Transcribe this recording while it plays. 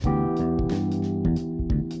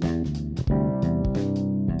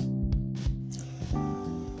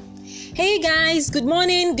Hey guys, good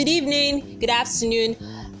morning, good evening, good afternoon.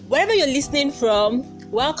 Wherever you're listening from,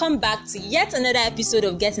 welcome back to yet another episode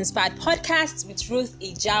of Get Inspired Podcast with Ruth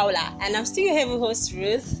Ijaula. And I'm still your heavy host,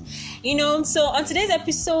 Ruth. So on today's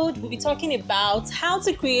episode, we'll be talking about how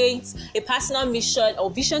to create a personal mission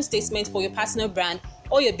or vision statement for your personal brand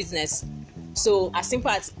or your business. So as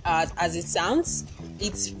simple as it sounds,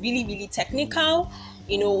 it's really, really technical.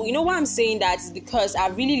 You know why I'm saying that is because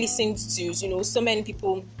I've really listened to, so many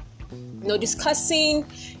people, discussing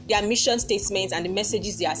their mission statements and the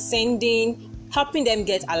messages they are sending, helping them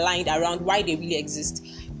get aligned around why they really exist.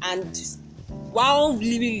 And while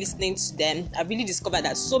really listening to them, I've really discovered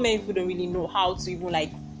that so many people don't really know how to even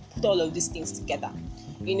put all of these things together.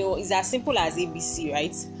 It's as simple as ABC,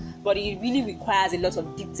 right? But it really requires a lot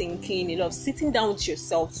of deep thinking, a lot of sitting down with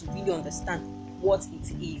yourself to really understand what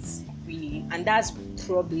it is, really. And that's the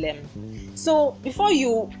problem. So before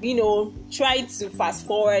you try to fast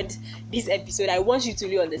forward this episode, I want you to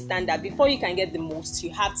really understand that before you can get the most,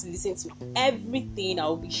 you have to listen to everything I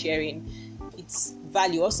will be sharing. It's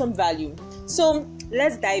value, awesome value. So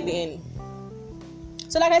let's dive in.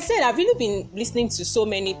 So like I said, I've really been listening to so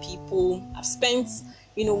many people. I've spent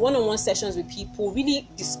one-on-one sessions with people, really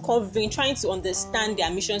discovering, trying to understand their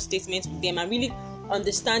mission statements with them and really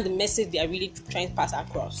understand the message they are really trying to pass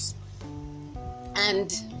across.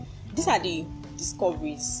 And these are the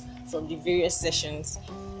discoveries from the various sessions.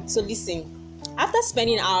 So listen, after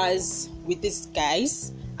spending hours with these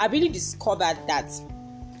guys, I really discovered that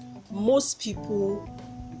most people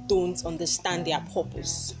don't understand their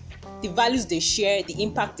purpose, the values they share, the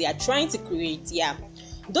impact they are trying to create.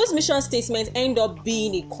 Those mission statements end up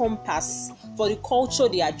being a compass for the culture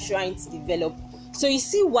they are trying to develop. So you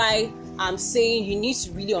see why I'm saying you need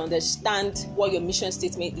to really understand what your mission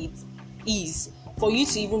statement is for you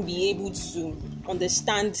to even be able to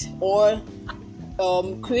understand or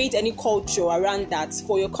create any culture around that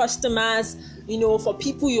for your customers, for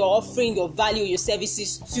people you're offering your value, your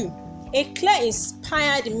services to. A clear,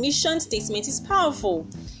 inspired mission statement is powerful.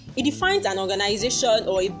 It defines an organization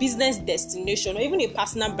or a business destination or even a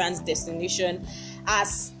personal brand's destination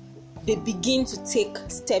as they begin to take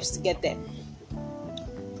steps to get there.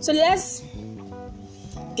 So let's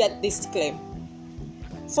get this clear.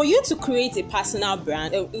 For you to create a personal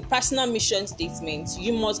brand, a personal mission statement,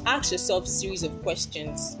 you must ask yourself a series of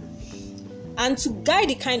questions. And to guide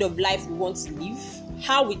the kind of life we want to live,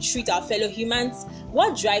 how we treat our fellow humans,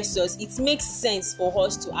 what drives us, it makes sense for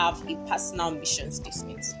us to have a personal mission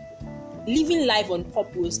statement. Living life on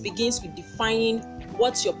purpose begins with defining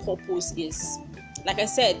what your purpose is. Like I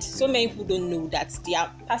said, so many people don't know that their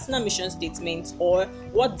personal mission statement or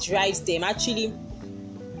what drives them actually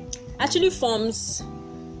forms.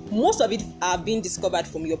 Most of it are being discovered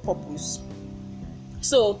from your purpose.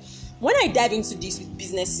 So when I dive into this with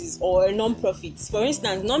businesses or non-profits, for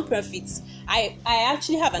instance, non-profits, I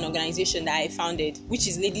actually have an organization that I founded, which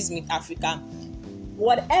is Ladies Meet Africa.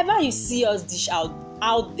 Whatever you see us dish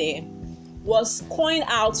out there was coined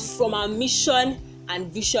out from our mission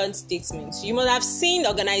and vision statements. You must have seen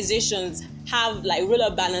organizations have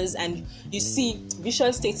roll-up banners and you see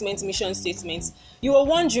vision statements, mission statements. You were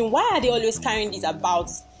wondering, why are they always carrying this about?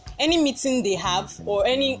 Any meeting they have or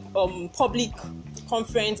any public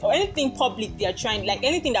conference or anything public they are trying,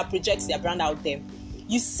 anything that projects their brand out there,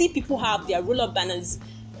 you see people have their roll-up banners,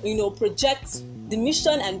 project the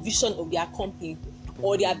mission and vision of their company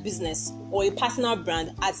or their business or a personal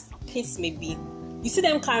brand, as case may be. You see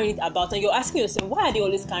them carrying it about and you're asking yourself, why are they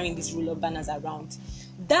always carrying these roll-up banners around?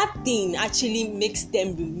 That thing actually makes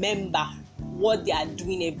them remember what they are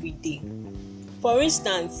doing every day. For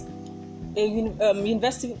instance, a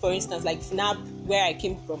university, for instance, like FNAB, where I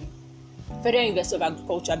came from, Federal University of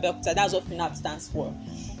Agriculture, Belkuta, that's what FNAB stands for.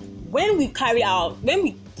 When we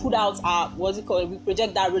put out our, we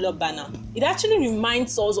project that roll-up banner, it actually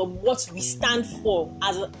reminds us of what we stand for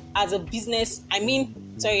as a business,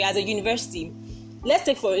 as a university. Let's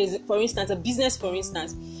take, for instance, a business, for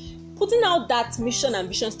instance. Putting out that mission and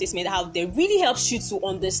vision statement out there really helps you to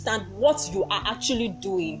understand what you are actually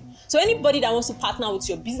doing. So anybody that wants to partner with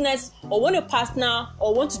your business or want to partner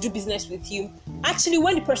or want to do business with you, actually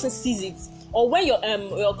when the person sees it or when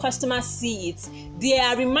your customers see it, they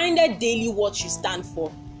are reminded daily what you stand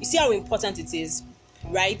for. You see how important it is,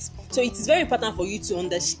 right? So it is very important for you to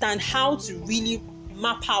understand how to really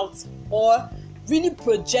map out or really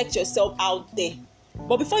project yourself out there.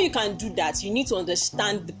 But before you can do that, you need to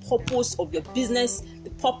understand the purpose of your business, the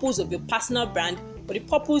purpose of your personal brand, or the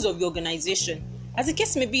purpose of your organization, as the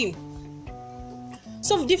case may be.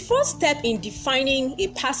 So the first step in defining a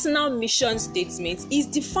personal mission statement is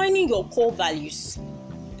defining your core values.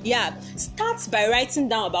 Yeah, start by writing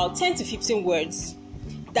down about 10 to 15 words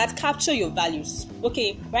that capture your values.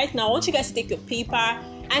 Okay, right now I want you guys to take your paper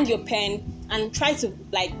and your pen and try to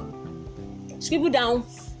scribble down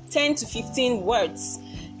 10 to 15 words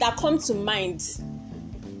that come to mind,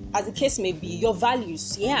 as the case may be, your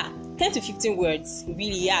values. Yeah, 10 to 15 words,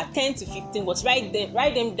 really. Yeah, 10 to 15 words. Write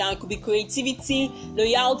them down. It could be creativity,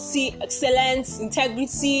 loyalty, excellence,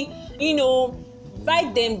 integrity.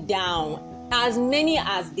 Write them down, as many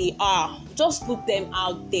as they are. Just put them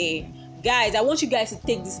out there. Guys, I want you guys to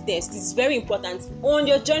take this test. It's very important on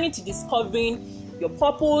your journey to discovering your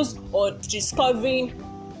purpose, or discovering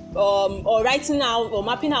or writing out or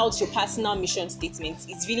mapping out your personal mission statement.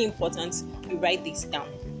 It's really important you write this down.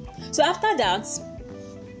 So after that,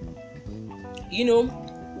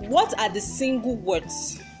 what are the single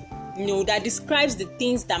words that describes the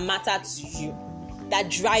things that matter to you,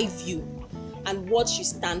 that drive you, and what you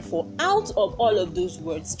stand for? Out of all of those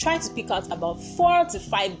words, try to pick out about 4 to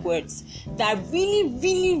 5 words that really,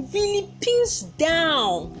 really, really pins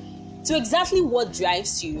down to exactly what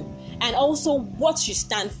drives you and also what you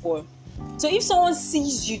stand for. So if someone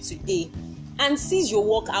sees you today and sees your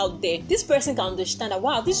work out there, this person can understand that,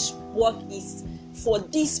 wow, this work is for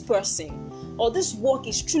this person, or this work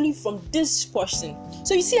is truly from this person.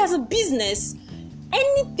 So you see, as a business,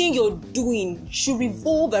 anything you're doing should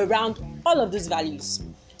revolve around all of those values.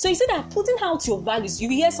 So you see that putting out your values, you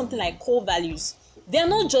hear something like core values. They're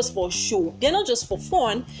not just for show, they're not just for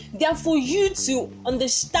fun, they're for you to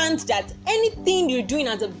understand that anything you're doing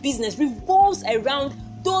as a business revolves around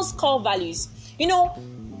those core values.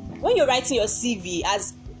 When you're writing your CV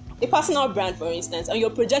as a personal brand, for instance, and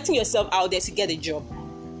you're projecting yourself out there to get a job,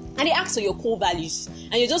 and they ask for your core values,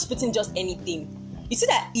 and you're just putting just anything, you see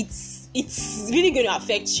that it's really going to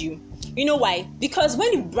affect you. You know why? Because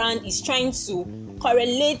when the brand is trying to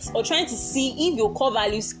correlate or trying to see if your core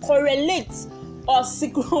values correlate or what's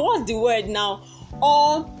the word now?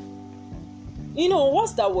 Or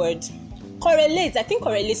what's that word? Correlate. I think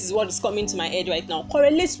correlate is what is coming to my head right now.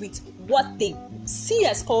 Correlates with what they see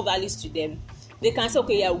as core values to them. They can say,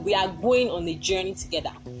 okay, yeah, we are going on a journey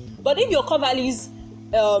together. But if your core values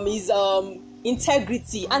is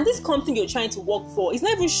integrity, and this company you're trying to work for is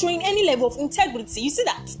not even showing any level of integrity, you see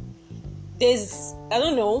that there's,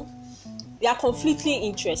 they are conflicting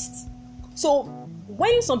interests. So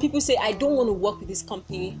when some people say, I don't want to work with this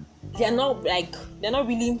company, they're not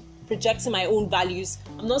really projecting my own values.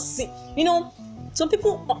 I'm not seeing, some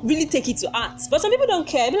people really take it to heart, but some people don't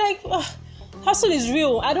care. They're like, hustle is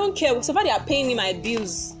real. I don't care. So far they are paying me my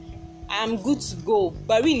bills, I'm good to go.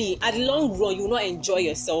 But really, at the long run, you will not enjoy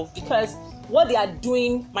yourself, because what they are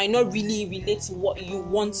doing might not really relate to what you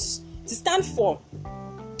want to stand for.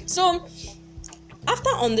 So after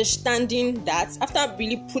understanding that, after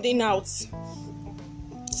really pulling out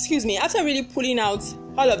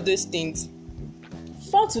all of those things,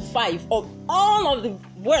 4 to 5 of all of the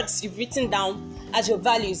words you've written down as your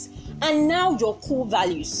values, and now your core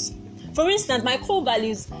values. For instance, my core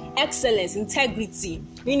values: excellence, integrity,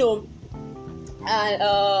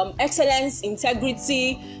 excellence,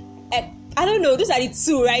 integrity. I don't know, those are the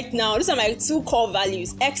two right now. Those are my 2 core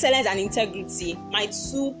values: excellence and integrity. My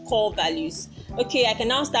 2 core values. Okay, I can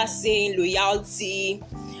now start saying loyalty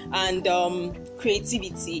and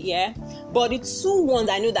creativity, yeah. But the 2 ones,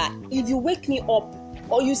 I know that if you wake me up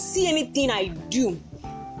or you see anything I do,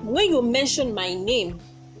 when you mention my name,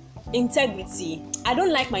 integrity, I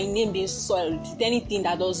don't like my name being soiled with anything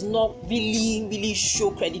that does not really, really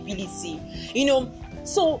show credibility.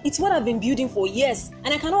 So it's what I've been building for years,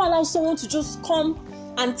 and I cannot allow someone to just come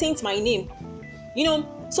and taint my name.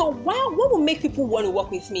 So what will make people want to work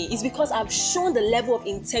with me is because I've shown the level of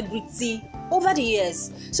integrity over the years.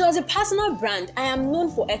 So as a personal brand, I am known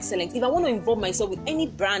for excellence. If I want to involve myself with any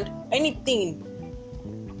brand, anything,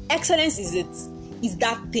 excellence is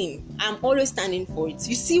that thing. I'm always standing for it.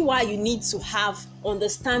 You see why you need to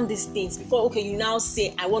understand these things before, you now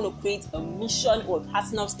say, I want to create a mission or a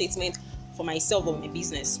personal statement for myself or my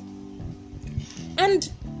business. And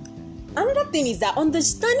another thing is that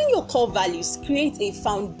understanding your core values creates a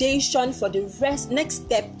foundation for the next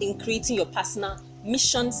step in creating your personal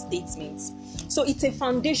mission statements. So it's a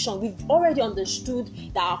foundation. We've already understood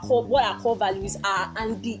that what our core values are,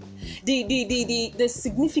 and the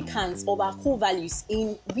significance of our core values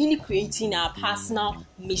in really creating our personal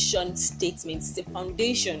mission statements. It's a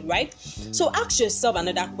foundation, right? So ask yourself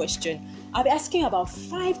another question. I'll be asking about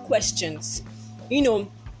 5 questions,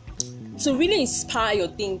 to really inspire your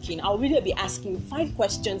thinking. I'll really be asking 5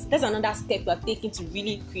 questions. That's another step we're taking to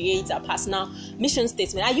really create a personal mission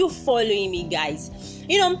statement. Are you following me, guys?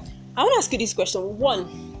 I want to ask you this question.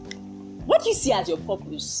 1, What do you see as your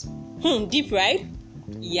purpose? Deep, right?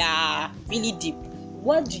 Yeah, really deep.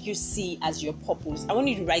 What do you see as your purpose? I want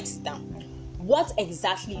you to write it down. What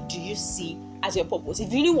exactly do you see as your purpose?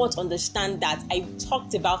 If you really want to understand that, I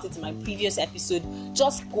talked about it in my previous episode.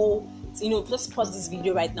 Just go, just pause this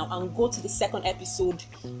video right now and go to the second episode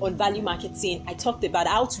on value marketing. I talked about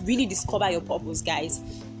how to really discover your purpose, guys.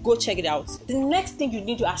 Go check it out. The next thing you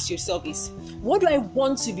need to ask yourself is, what do I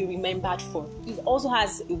want to be remembered for? It also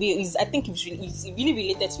has, I think it's really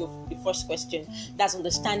related to the first question. That's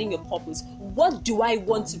understanding your purpose. What do I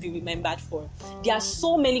want to be remembered for? There are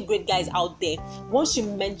so many great guys out there. Once you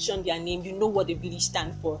mention their name, you know what they really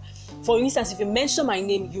stand for. For instance, if you mention my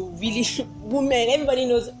name, you really, women, everybody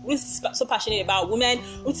knows who's so passionate about women,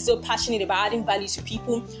 who's so passionate about adding value to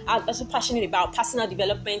people, are so passionate about personal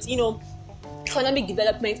development, economic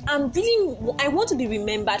development. I want to be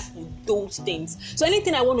remembered for those things. So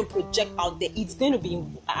anything I want to project out there, it's going to be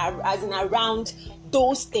as in around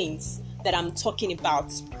those things that I'm talking about.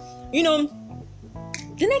 The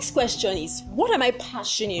next question is, what am I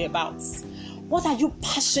passionate about? What are you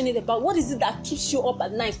passionate about? What is it that keeps you up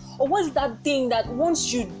at night? Or what is that thing that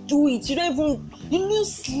once you do it, you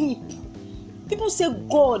lose sleep? People say,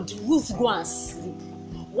 God, Ruth, go and sleep.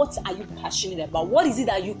 What are you passionate about? What is it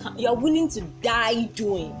that you are willing to die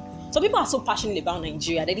doing? Some people are so passionate about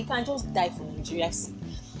Nigeria that they can just die for Nigeria's sake.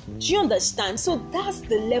 Do you understand? So that's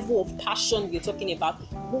the level of passion we're talking about.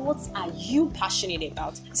 What are you passionate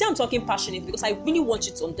about? See, I'm talking passionate because I really want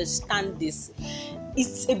you to understand this.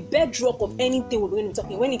 It's a bedrock of anything we're going to be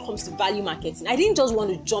talking when it comes to value marketing. I didn't just want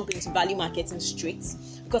to jump into value marketing straight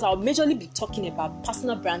because I'll majorly be talking about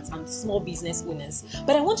personal brands and small business owners.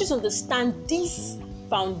 But I want you to understand this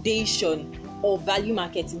foundation of value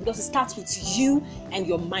marketing because it starts with you and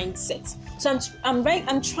your mindset. So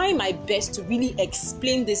I'm trying my best to really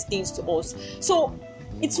explain these things to us. So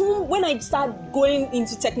it's when I start going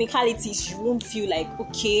into technicalities, you won't feel like,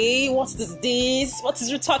 okay, what is this? What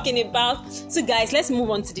is you talking about? So guys, let's move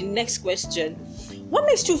on to the next question. What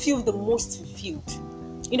makes you feel the most fulfilled?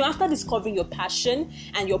 After discovering your passion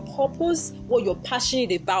and your purpose, what you're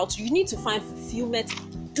passionate about, you need to find fulfillment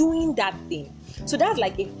doing that thing. So that's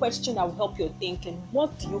like a question that will help your thinking.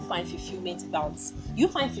 What do you find fulfillment about? You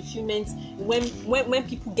find fulfillment when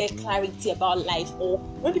people get clarity about life, or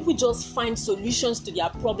when people just find solutions to their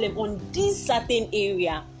problem on this certain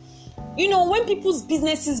area. When people's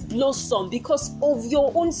businesses blossom because of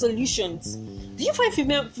your own solutions. Do you find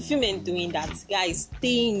fulfillment doing that? Guys,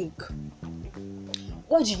 think.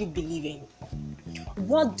 What do you believe in?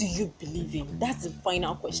 What do you believe in? That's the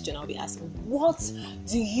final question I'll be asking. What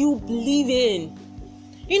do you believe in?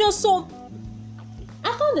 So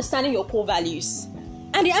after understanding your core values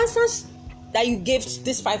and the answers that you gave to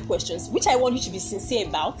these 5 questions, which I want you to be sincere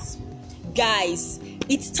about, guys,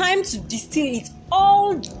 it's time to distill it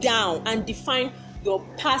all down and define your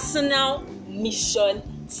personal mission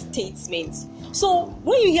statement. So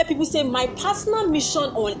when you hear people say, my personal mission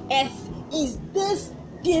on earth is this,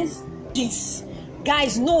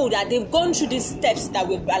 guys, know that they've gone through these steps that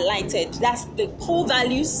we've highlighted. That's the core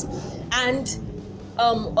values and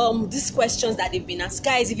these questions that they've been asked.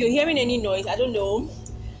 Guys, if you're hearing any noise, I don't know,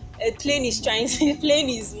 a plane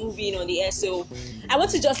is moving on the air, so I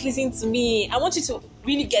want you to just listen to me. I want you to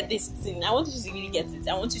really get this thing. I want you to really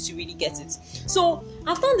get it. So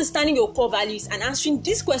after understanding your core values and answering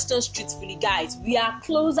these questions truthfully, guys, we are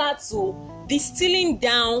closer to distilling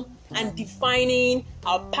down and defining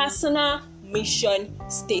our personal mission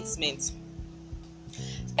statement.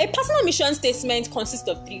 A personal mission statement consists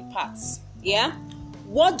of 3 parts. Yeah?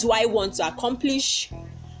 What do I want to accomplish?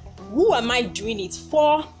 Who am I doing it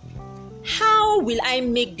for? How will I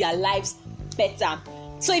make their lives better?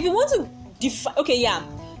 So if you want to define, okay, yeah,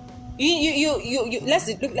 you let's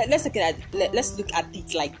look at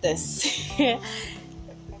it like this.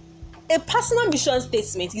 A personal mission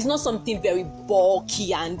statement is not something very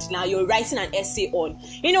bulky and now you're writing an essay on.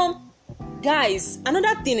 Guys,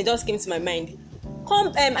 another thing that just came to my mind.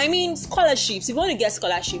 Scholarships. If you want to get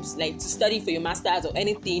scholarships, like to study for your master's or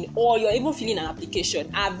anything, or you're even filling an application.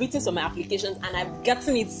 I've written some applications and I've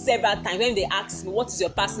gotten it several times when they ask me, what is your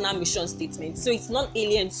personal mission statement? So it's not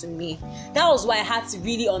alien to me. That was why I had to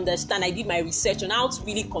really understand. I did my research on how to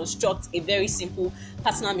really construct a very simple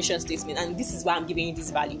personal mission statement, and this is why I'm giving you this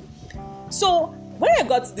value. So when I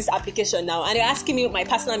got this application now and they're asking me my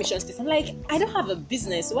personal mission statement, I'm like, I don't have a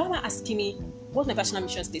business, so why am I asking me what's my personal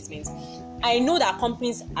mission statement? I know that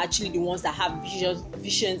companies are actually the ones that have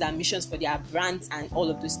visions and missions for their brands and all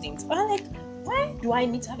of those things. But I'm like, why do I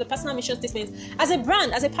need to have a personal mission statement as a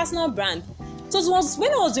brand, as a personal brand? So it was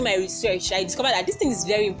when I was doing my research, I discovered that this thing is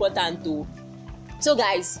very important too. So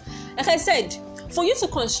guys, Like I said, for you to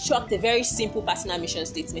construct a very simple personal mission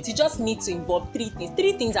statement, you just need to involve three things.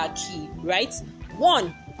 Three things are key, right? One,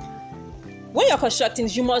 when you're constructing,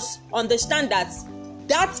 you must understand that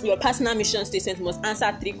your personal mission statement must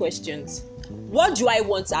answer three questions. What do I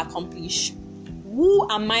want to accomplish? Who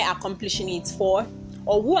am I accomplishing it for?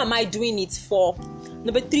 Or who am I doing it for?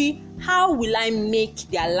 Number three, how will I make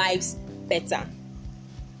their lives better?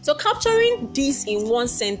 So capturing this in one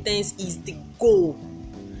sentence is the goal.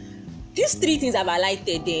 These three things I've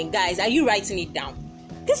highlighted then, guys, are you writing it down?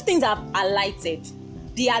 These things I've highlighted,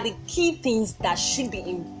 they are the key things that should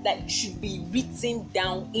be written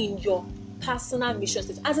down in your personal mission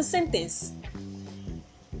statement as a sentence.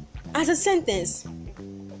 As a sentence.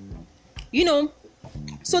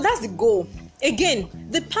 So that's the goal. Again,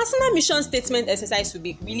 the personal mission statement exercise will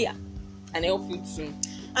be really an helpful tool.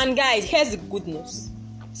 And guys, here's the good news.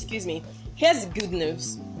 Here's the good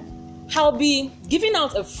news. I'll be giving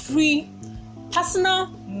out a free personal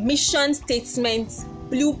mission statement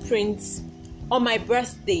blueprint on my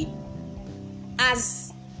birthday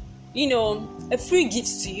as, a free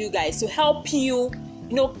gift to you guys to help you,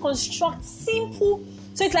 construct simple.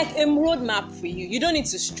 So it's like a roadmap for you. You don't need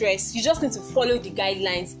to stress. You just need to follow the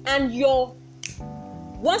guidelines, and you're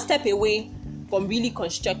one step away from really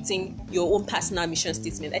constructing your own personal mission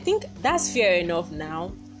statement. I think that's fair enough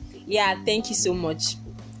now. Yeah, thank you so much.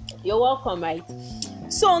 You're welcome, right?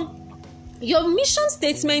 So, your mission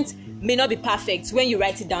statement may not be perfect when you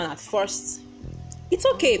write it down at first. It's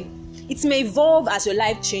okay. It may evolve as your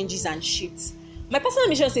life changes and shifts. My personal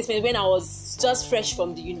mission statement when I was just fresh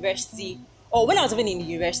from the university, or when I was even in the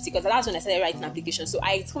university, because that's when I started writing applications. So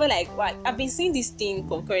I discovered I've been seeing this thing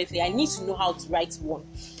concurrently. I need to know how to write one.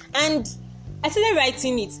 And I started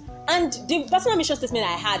writing it. And the personal mission statement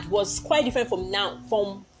I had was quite different from the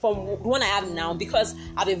one I have now, because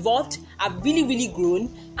I've evolved, I've really, really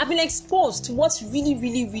grown, I've been exposed to what really,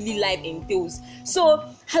 really, really life entails. So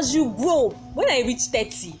as you grow, when I reach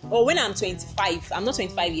 30, or when I'm 25, I'm not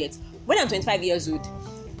 25 yet, when I'm 25 years old,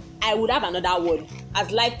 I would have another one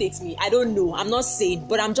as life takes me. I don't know, I'm not saying,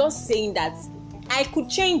 but I'm just saying that I could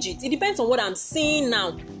change it. It depends on what I'm seeing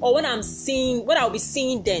now, or what I'll be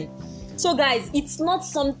seeing then. So guys, it's not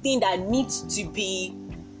something that needs to be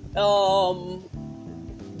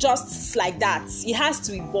just like that. It has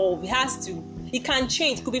to evolve. It can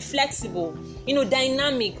change. It could be flexible,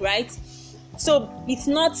 dynamic, right? So it's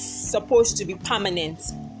not supposed to be permanent.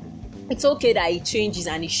 It's okay that it changes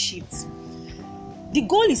and it shifts. The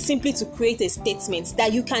goal is simply to create a statement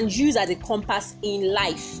that you can use as a compass in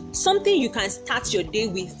life. Something you can start your day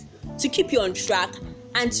with to keep you on track,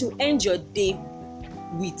 and to end your day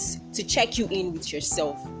with, to check you in with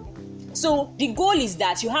yourself. So the goal is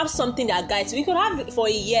that you have something that guides you. You could have for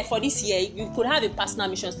this year, you could have a personal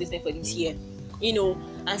mission statement for this year,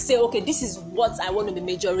 and say, okay, this is what I want to be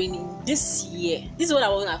majoring in this year. This is what I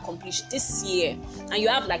want to accomplish this year. And you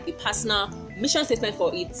have like a personal mission statement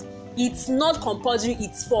for it. It's not compulsory,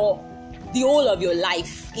 it's for the whole of your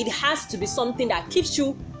life. It has to be something that keeps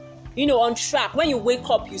you, on track. When you wake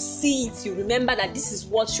up, you see it, you remember that this is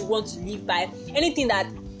what you want to live by. Anything that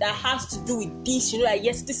has to do with this, that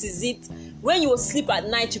yes, this is it. When you sleep at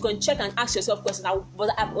night, you can check and ask yourself questions.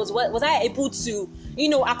 Was I able to,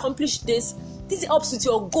 accomplish this? This helps with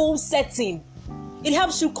your goal setting. It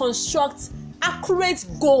helps you construct accurate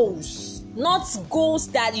goals, not goals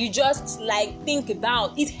that you just think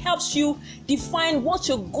about. It helps you define what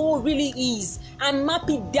your goal really is and map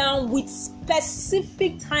it down with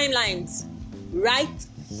specific timelines, right?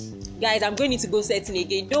 Guys, I'm going into goal setting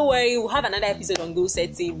again. Don't worry, we'll have another episode on goal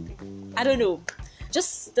setting. I don't know.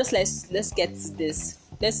 Just let's get to this.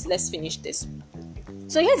 Let's finish this.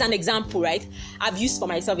 So here's an example, right? I've used for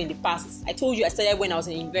myself in the past. I told you I started when I was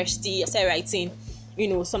in university. I started writing,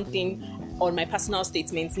 something on my personal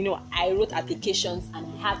statements. I wrote applications and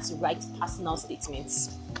I had to write personal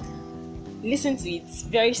statements. Listen to it.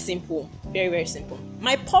 Very simple. Very, very simple.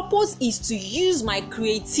 My purpose is to use my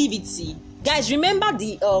creativity. Guys, remember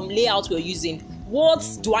the layout we're using. What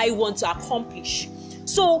do I want to accomplish?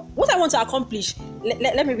 So, what I want to accomplish,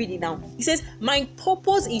 let me read it now. It says, my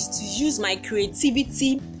purpose is to use my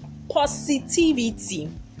creativity, positivity,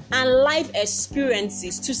 and life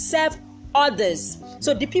experiences to serve others.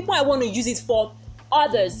 So, the people I want to use it for,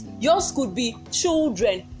 others. Yours could be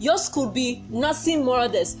children. Yours could be nursing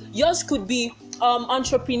mothers. Yours could be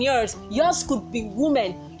entrepreneurs. Yours could be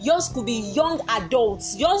women. Yours could be young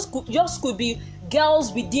adults. Yours could be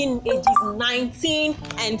girls within ages 19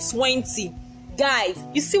 and 20. Guys,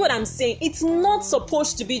 you see what I'm saying? It's not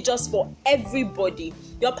supposed to be just for everybody.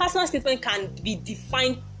 Your personal statement can be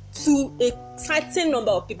defined to a certain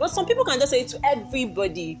number of people. Some people can just say it to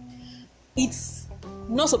everybody. it's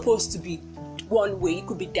not supposed to be one way. It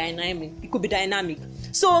could be dynamic.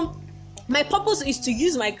 So my purpose is to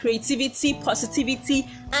use my creativity, positivity,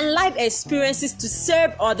 and life experiences to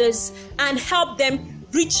serve others and help them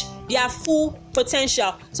reach their full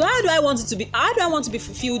potential. So how do I want to be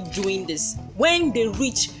fulfilled doing this? When they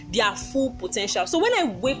reach their full potential. So when I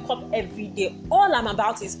wake up every day, all I'm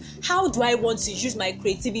about is how do I want to use my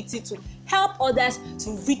creativity to help others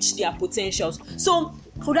to reach their potentials. So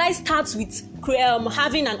could I start with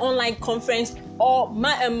having an online conference or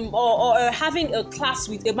having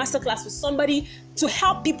a master class with somebody to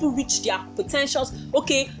help people reach their potentials?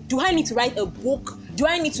 Okay, do I need to write a book? Do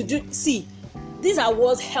I need to these are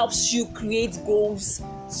what helps you create goals.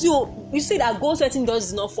 So you say that goal setting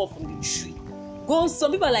does not fall from the tree. Goals,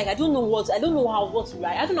 some people are like, I don't know what to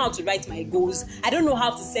write. I don't know how to write my goals. I don't know how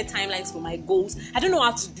to set timelines for my goals. I don't know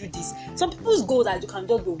how to do this. Some people's goals are you can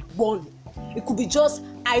just be one. It could be just,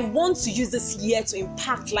 I want to use this year to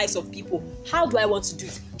impact lives of people. How do I want to do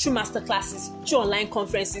it? Through master classes, through online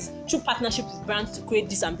conferences, through partnerships with brands to create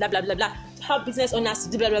this and blah, blah, blah, blah, to help business owners to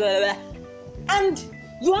do blah, blah, blah, blah. And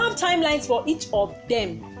you have timelines for each of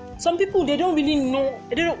them. Some people, they don't really know,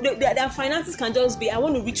 their finances can just be, I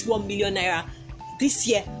want to reach 1 million naira this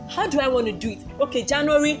year. How do I want to do it? Okay,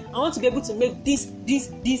 January, I want to be able to make this.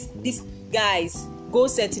 Guys, goal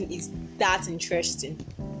setting is that interesting.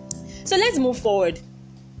 So let's move forward.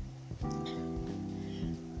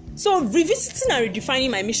 So revisiting and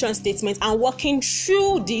redefining my mission statement and working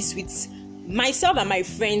through this with myself and my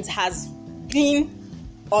friends has been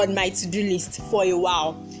on my to-do list for a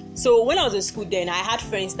while. So when I was in school then, I had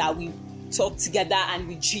friends that we talk together and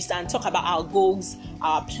we gist and talk about our goals,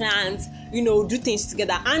 our plans, do things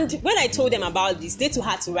together. And when I told them about this, they too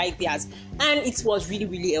had to write theirs, and it was really,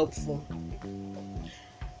 really helpful.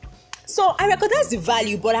 So I recognize the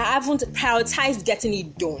value, but I haven't prioritized getting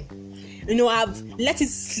it done. I've let it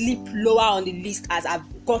slip lower on the list as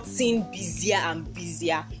I've gotten busier and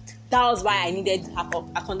busier. That was why I needed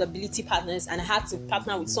accountability partners, and I had to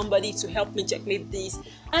partner with somebody to help me checkmate this.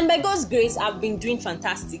 And by God's grace, I've been doing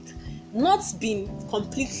fantastic. That's not been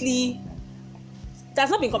completely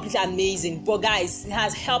amazing, but guys, it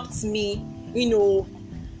has helped me.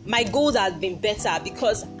 My goals have been better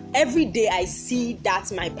because every day I see that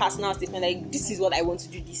my personal statement, like, this is what I want to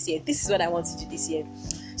do this year. This is what I want to do this year.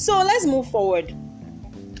 So let's move forward.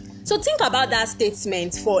 So think about that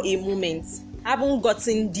statement for a moment. I haven't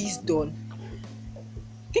gotten this done.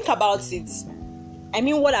 Think about it.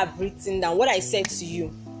 What I've written down, what I said to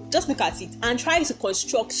you. Just look at it and try to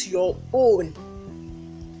construct your own.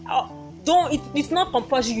 It's not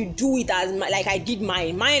compulsory you do it as like I did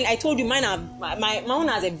mine. I told you my own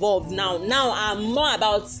has evolved now. Now I'm more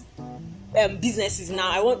about businesses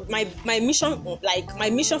now. I want my mission, my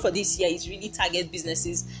mission for this year is really target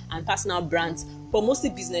businesses and personal brands, but mostly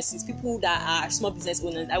businesses, people that are small business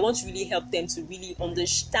owners. I want to really help them to really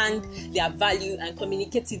understand their value and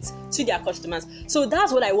communicate it to their customers. So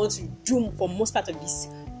that's what I want to do for most part of this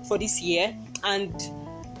year. And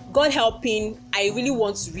God helping, I really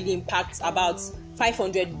want to really impact about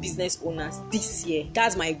 500 business owners this year.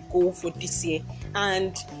 That's my goal for this year.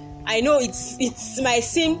 And I know it might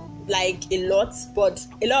seem like a lot, but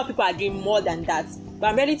a lot of people are doing more than that. But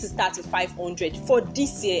I'm ready to start with 500 for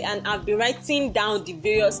this year, and I've been writing down the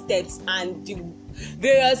various steps and the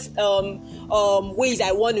various ways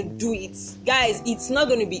I want to do it. Guys, it's not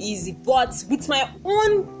going to be easy, but with my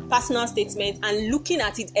own personal statement and looking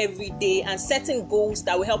at it every day and setting goals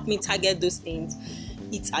that will help me target those things,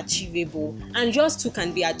 it's achievable. And yours too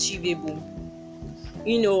can be achievable.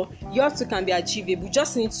 Yours too can be achievable. You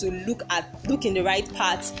just need to look in the right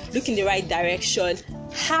path, look in the right direction,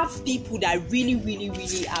 have people that really, really,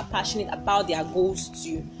 really are passionate about their goals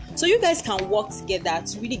too. So you guys can work together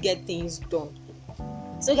to really get things done.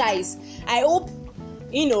 So guys, I hope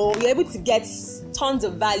you're able to get tons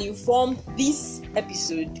of value from this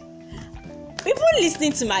episode. Even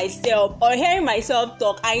listening to myself or hearing myself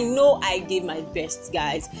talk, I know I gave my best,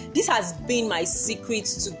 guys. This has been my secret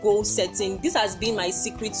to goal setting. This has been my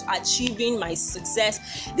secret to achieving my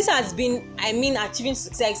success. This has been, achieving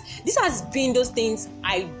success. This has been those things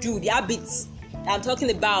I do, the habits I'm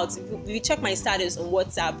talking about. If you check my status on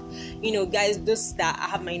WhatsApp, guys, those that I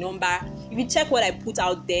have my number, if you check what I put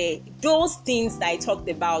out there, those things that I talked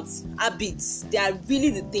about, habits, they are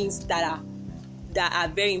really the things that are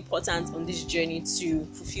very important on this journey to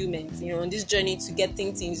fulfillment, on this journey to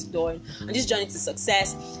getting things done, on this journey to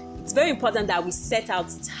success. It's very important that we set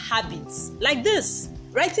out habits like this,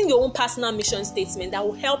 writing your own personal mission statement that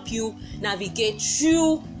will help you navigate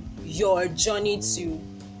through your journey to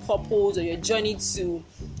purpose or your journey to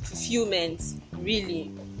fulfillment,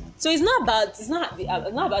 really. So it's not about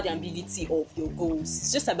the ability of your goals.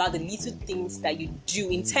 It's just about the little things that you do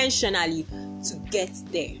intentionally to get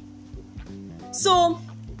there. So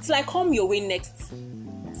till I come your way next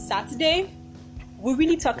Saturday,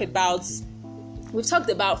 we've talked about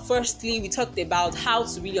firstly, we talked about how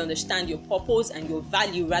to really understand your purpose and your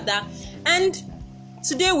value rather. And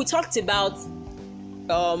today we talked about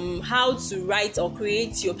how to write or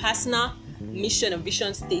create your personal mission and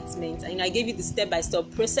vision statement, and I gave you the step-by-step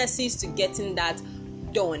processes to getting that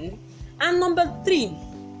done. And number 3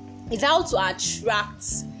 is how to attract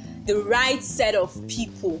the right set of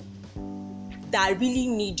people that really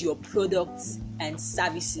need your products and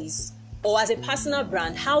services. Or as a personal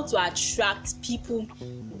brand, how to attract people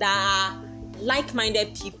that are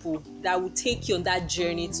like-minded people that will take you on that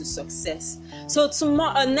journey to success. So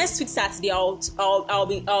next week Saturday, I'll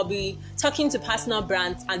be talking to personal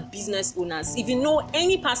brands and business owners. If you know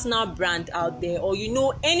any personal brand out there, or you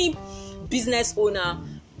know any business owner,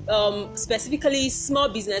 specifically small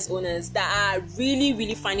business owners that are really,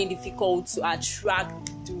 really finding it difficult to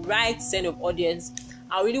attract the right set of audience,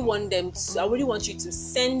 I really want you to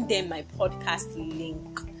send them my podcast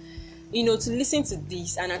link, to listen to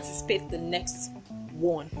this and anticipate the next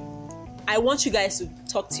one. I want you guys to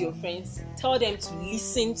talk to your friends, tell them to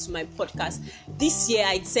listen to my podcast. This year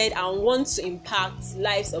I said I want to impact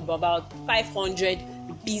lives of about 500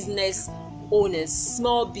 business owners,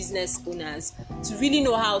 small business owners, to really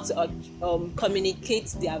know how to communicate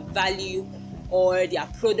their value or their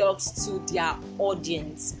products to their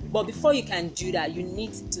audience. But before you can do that, you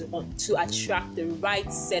need to attract the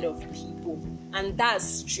right set of people, and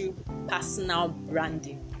that's through personal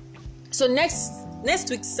branding. So next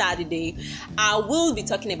week Saturday, I will be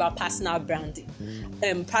talking about personal branding.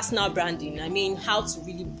 I mean, how to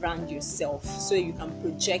really brand yourself so you can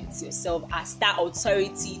project yourself as that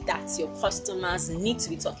authority that your customers need to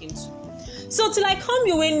be talking to. So till I come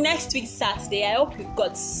your way next week Saturday, I hope you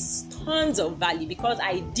got tons of value, because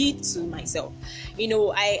I did to myself.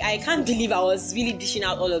 I can't believe I was really dishing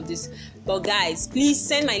out all of this. But guys, please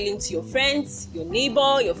send my link to your friends, your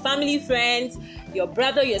neighbor, your family friends, your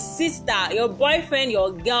brother, your sister, your boyfriend,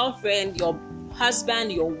 your girlfriend, your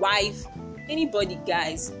husband, your wife, anybody,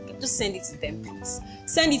 guys. Just send it to them, please.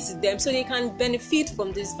 Send it to them so they can benefit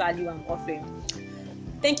from this value I'm offering.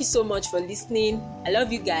 Thank you so much for listening. I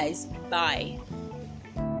love you guys. Bye.